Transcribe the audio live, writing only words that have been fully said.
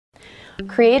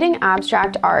Creating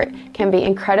abstract art can be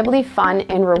incredibly fun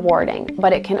and rewarding,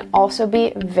 but it can also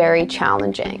be very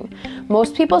challenging.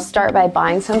 Most people start by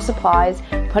buying some supplies,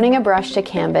 putting a brush to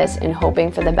canvas, and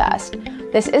hoping for the best.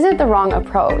 This isn't the wrong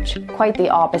approach, quite the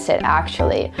opposite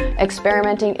actually.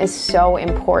 Experimenting is so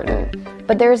important.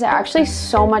 But there's actually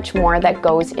so much more that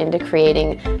goes into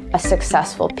creating a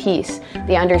successful piece.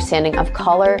 The understanding of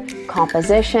color,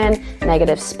 composition,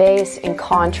 negative space, and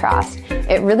contrast.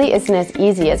 It really isn't as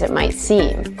easy as it might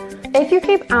seem. If you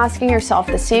keep asking yourself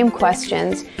the same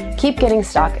questions, keep getting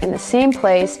stuck in the same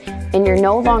place, and you're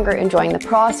no longer enjoying the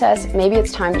process, maybe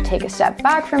it's time to take a step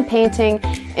back from painting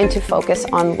and to focus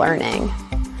on learning.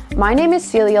 My name is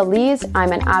Celia Lees.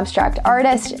 I'm an abstract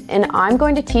artist, and I'm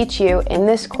going to teach you in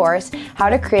this course how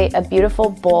to create a beautiful,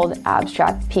 bold,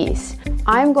 abstract piece.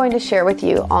 I'm going to share with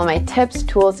you all my tips,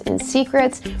 tools, and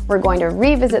secrets. We're going to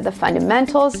revisit the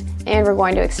fundamentals, and we're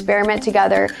going to experiment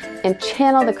together and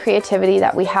channel the creativity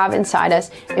that we have inside us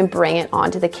and bring it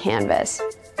onto the canvas.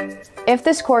 If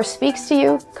this course speaks to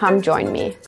you, come join me.